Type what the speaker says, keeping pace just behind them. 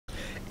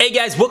Hey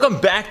guys, welcome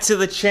back to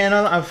the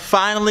channel. I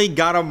finally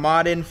got a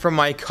mod in for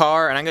my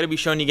car and I'm gonna be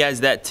showing you guys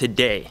that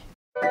today.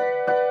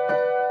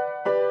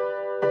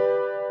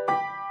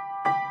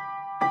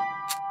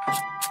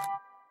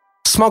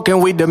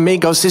 Smoking with the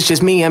amigos, it's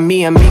just me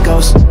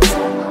amigos.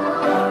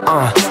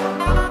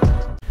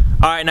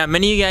 Alright, now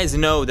many of you guys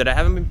know that I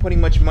haven't been putting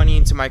much money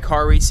into my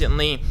car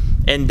recently,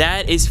 and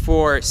that is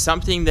for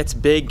something that's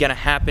big, gonna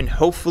happen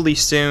hopefully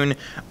soon.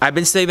 I've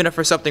been saving up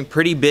for something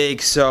pretty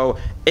big, so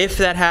if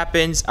that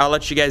happens, I'll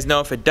let you guys know.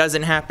 If it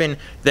doesn't happen,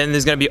 then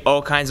there's gonna be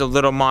all kinds of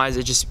little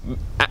mods.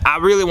 I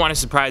really want to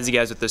surprise you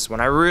guys with this one.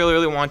 I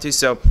really want to,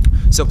 so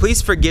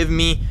please forgive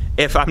me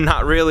if I'm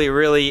not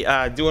really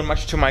doing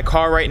much to my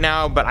car right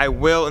now, but I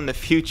will in the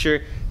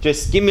future.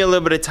 Just give me a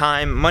little bit of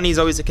time. Money's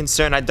always a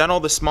concern. I've done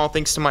all the small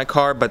things to my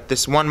car, but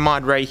this one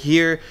mod right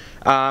here,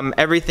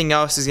 everything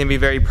else is gonna be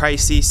very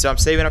pricey, so I'm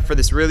saving up for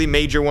this really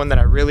major one that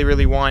I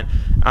really want.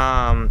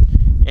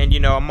 And you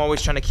know, I'm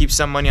always trying to keep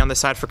some money on the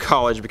side for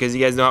college because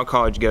you guys know how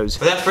college goes.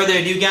 Without further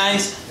ado,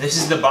 guys, this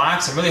is the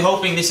box. I'm really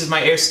hoping this is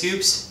my air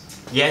scoops.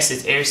 Yes,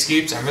 it's air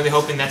scoops. I'm really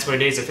hoping that's what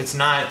it is. If it's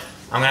not,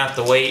 I'm gonna have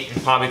to wait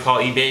and probably call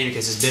eBay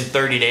because it's been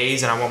 30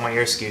 days and I want my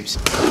air scoops.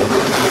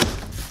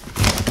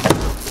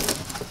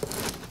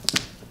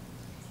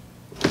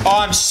 Oh,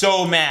 I'm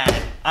so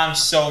mad. I'm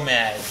so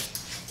mad.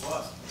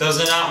 What? Those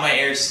are not my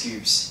air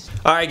scoops.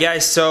 Alright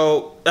guys,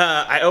 so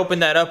I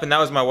opened that up and that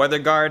was my weather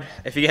guard.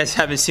 If you guys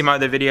haven't seen my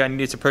other video, I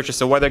needed to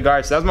purchase a weather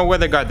guard. So that was my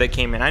weather guard that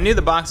came in. I knew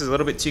the box was a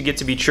little bit too good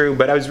to be true,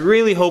 but I was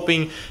really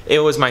hoping it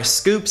was my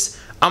scoops.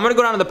 I'm gonna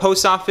go down to the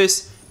post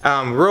office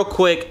real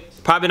quick.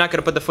 Probably not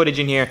gonna put the footage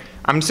in here.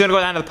 I'm just gonna go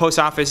down to the post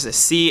office to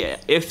see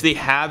if they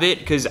have it,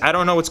 because I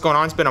don't know what's going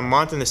on. It's been a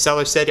month and the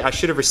seller said I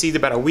should have received it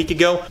about a week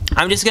ago.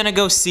 I'm just gonna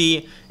go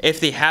see if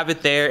they have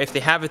it there. If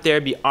they have it there,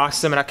 it'd be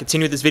awesome, and I'll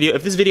continue with this video.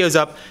 If this video's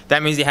up,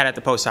 that means they had it at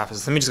the post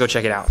office. Let me just go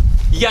check it out.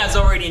 You guys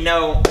already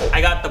know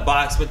I got the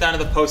box, went down to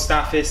the post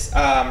office.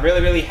 I'm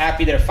really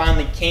happy that it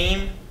finally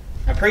came.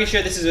 I'm pretty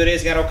sure this is what it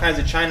is. Got all kinds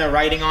of China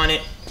writing on it.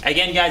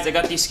 Again, guys, I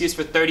got these scoops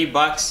for 30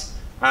 bucks.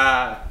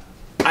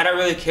 I don't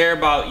really care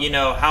about, you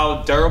know,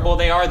 how durable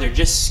they are. They're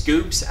just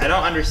scoops. I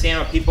don't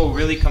understand what people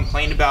really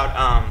complain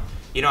about,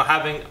 you know,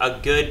 having a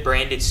good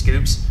branded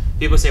scoops.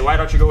 People say, why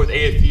don't you go with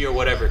AFE or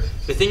whatever?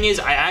 The thing is,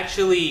 I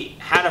actually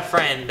had a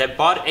friend that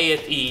bought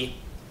AFE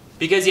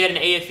because he had an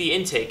AFE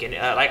intake. And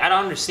like, I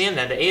don't understand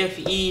that. The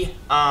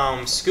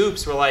AFE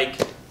scoops were like,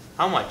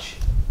 how much?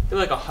 They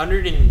were like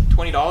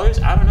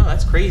 $120? I don't know,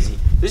 that's crazy.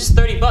 This is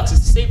 30 bucks,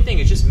 it's the same thing,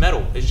 it's just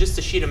metal. It's just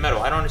a sheet of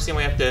metal. I don't understand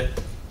why you have to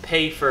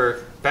pay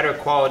for better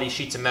quality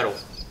sheets of metal.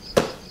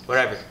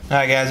 Whatever.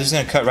 Alright guys, I'm just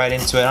gonna cut right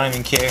into it. I don't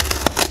even care.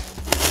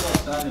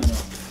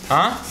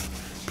 Huh?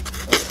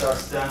 Start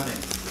standing.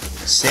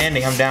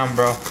 Standing, I'm down,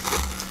 bro.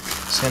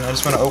 So I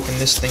just want to open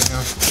this thing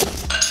up.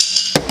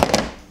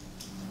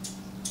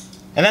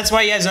 And that's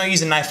why you guys don't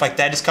use a knife like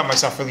that. I just cut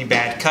myself really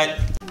bad. Cut.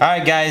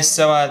 Alright guys,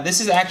 so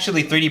this is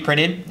actually 3D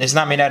printed. It's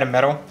not made out of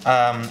metal.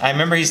 I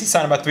remember he's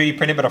saying about 3D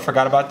printed, but I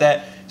forgot about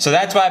that. So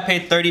that's why I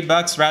paid 30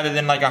 bucks rather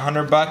than like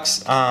 100 bucks.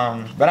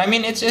 But I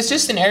mean, it's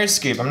just an air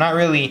scoop. I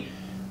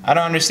don't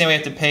understand why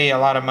you have to pay a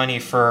lot of money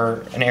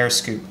for an air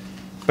scoop.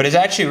 But it's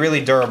actually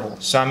really durable.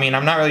 So I mean,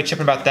 I'm not really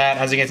tripping about that.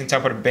 As you guys can tell,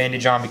 I put a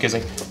bandage on because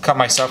I cut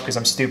myself because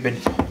I'm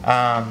stupid.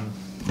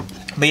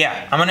 But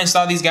yeah, I'm gonna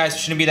install these guys. It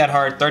shouldn't be that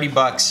hard, 30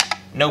 bucks.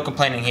 No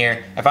complaining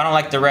here. If I don't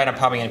like the red, I'm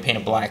probably gonna paint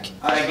it black.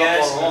 Alright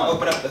guys, I'm gonna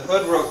open up the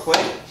hood real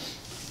quick.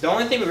 The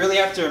only thing we really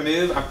have to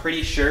remove, I'm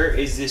pretty sure,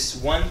 is this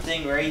one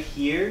thing right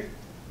here.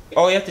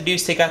 All you have to do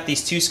is take out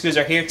these two screws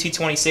right here,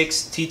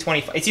 T26,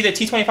 T25. It's either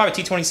T25 or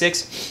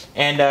T26.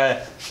 And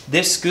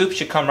this scoop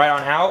should come right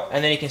on out,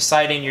 and then you can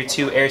slide in your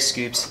two air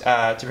scoops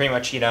to pretty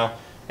much, you know,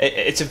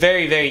 it's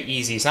very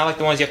easy. It's not like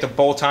the ones you have to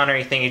bolt on or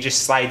anything, it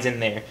just slides in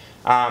there.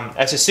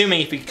 That's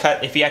assuming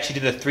if you actually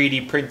do the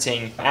 3D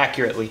printing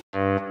accurately.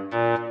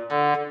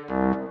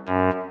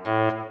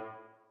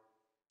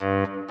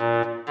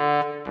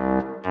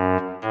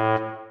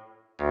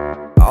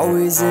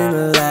 Always in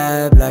the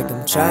lab like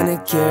I'm trying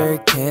to cure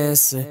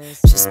cancer.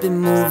 Just been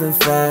moving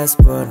fast,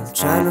 but I'm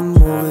trying to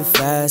move it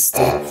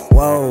faster.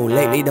 Whoa,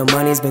 lately the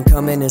money's been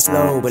coming in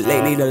slow, but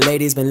lately the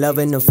ladies been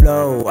loving the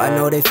flow. I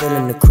know they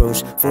feeling the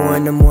crush. 4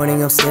 in the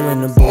morning, I'm still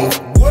in the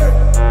booth.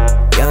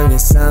 Young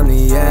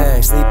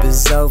insomniac, sleep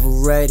is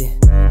overrated.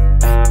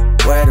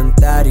 Where them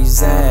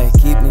thotties at,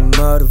 keep me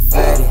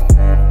motivated.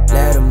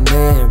 Let them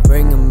in,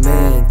 bring them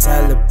in,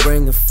 tell her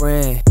bring a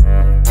friend.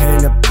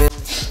 Turn the bit.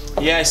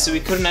 Yeah, so we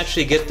couldn't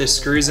actually get the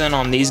screws in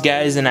on these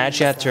guys, and I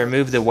actually had to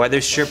remove the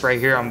weather strip right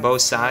here on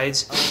both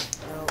sides.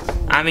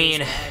 I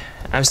mean,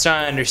 I'm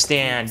starting to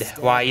understand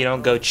why you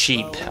don't go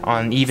cheap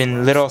on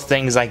even little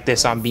things like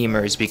this on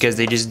Beamers, because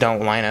they just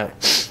don't line up.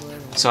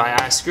 So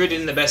I screwed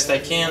it in the best I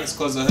can. Let's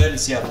close the hood and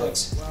see how it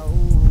looks.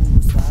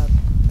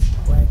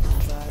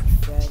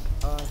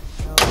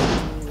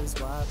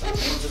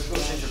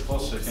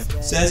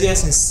 So as you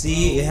guys can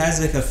see, it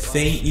has like a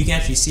faint, you can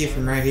actually see it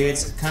from right here,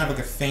 it's kind of like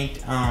a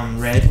faint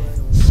red.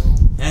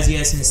 As you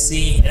guys can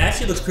see, it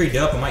actually looks pretty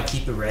dope. I might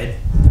keep it red,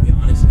 to be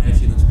honest. It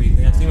actually looks pretty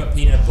good. I'm thinking about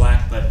painting it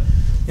black, but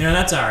You know,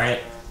 that's all right.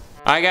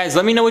 Alright guys,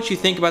 let me know what you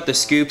think about the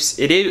scoops.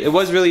 It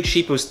was really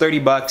cheap, it was 30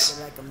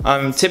 bucks.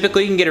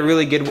 Typically you can get a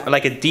really good,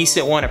 like a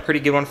decent one, a pretty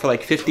good one for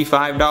like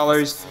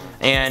 $55,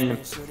 and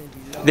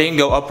they can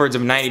go upwards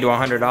of $90 to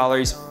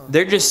 $100.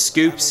 They're just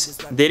scoops.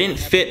 They didn't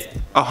fit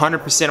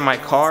 100% of my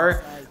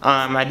car.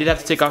 I did have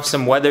to take off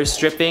some weather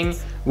stripping,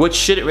 which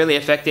shouldn't really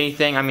affect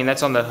anything. I mean,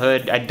 that's on the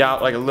hood. I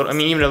doubt like a little, I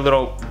mean, even a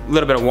little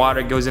bit of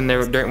water goes in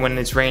there when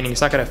it's raining.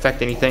 It's not gonna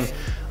affect anything.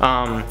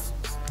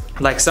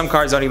 Like some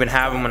cars don't even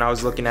have them when I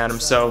was looking at them,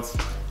 so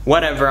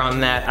whatever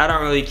on that. I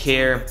don't really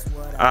care.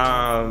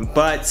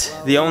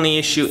 But the only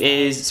issue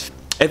is,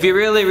 if you're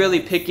really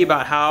picky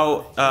about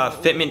how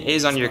fitment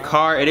is on your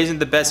car, it isn't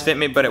the best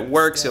fitment, but it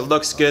works. It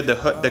looks good.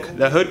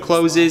 The hood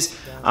closes.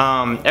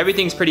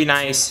 Everything's pretty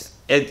nice.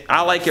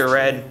 I like it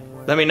red.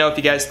 Let me know if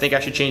you guys think I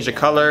should change the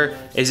color.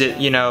 Is it,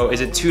 you know,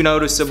 is it too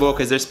noticeable?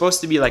 Because they're supposed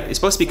to be like, it's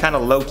supposed to be kind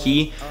of low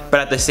key, but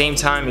at the same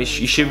time, you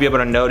should be able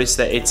to notice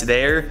that it's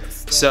there.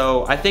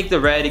 So I think the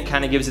red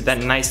kind of gives it that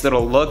nice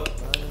little look.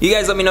 You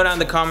guys let me know down in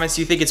the comments,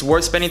 you think it's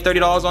worth spending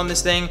 $30 on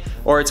this thing,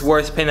 or it's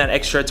worth paying that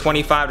extra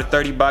 25 to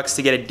 30 bucks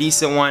to get a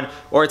decent one,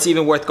 or it's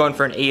even worth going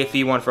for an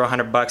AFE one for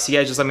 100 bucks. You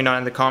guys just let me know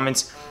in the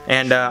comments,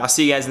 and I'll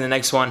see you guys in the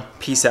next one.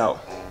 Peace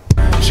out.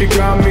 She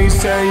got me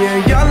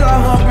saying,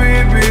 yalla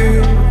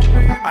habibi,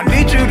 I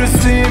need you to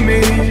see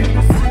me.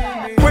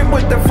 Quit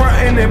with the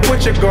frontin' and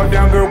put your guard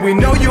down, girl, we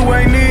know you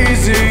ain't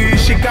easy.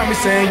 She got me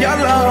saying,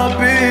 yalla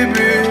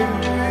habibi,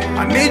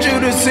 I need you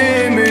to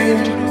see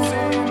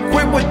me.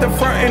 Quit with the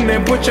frontin'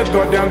 and put your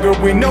guard down,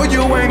 girl, we know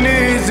you ain't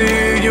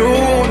easy, you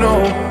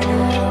know.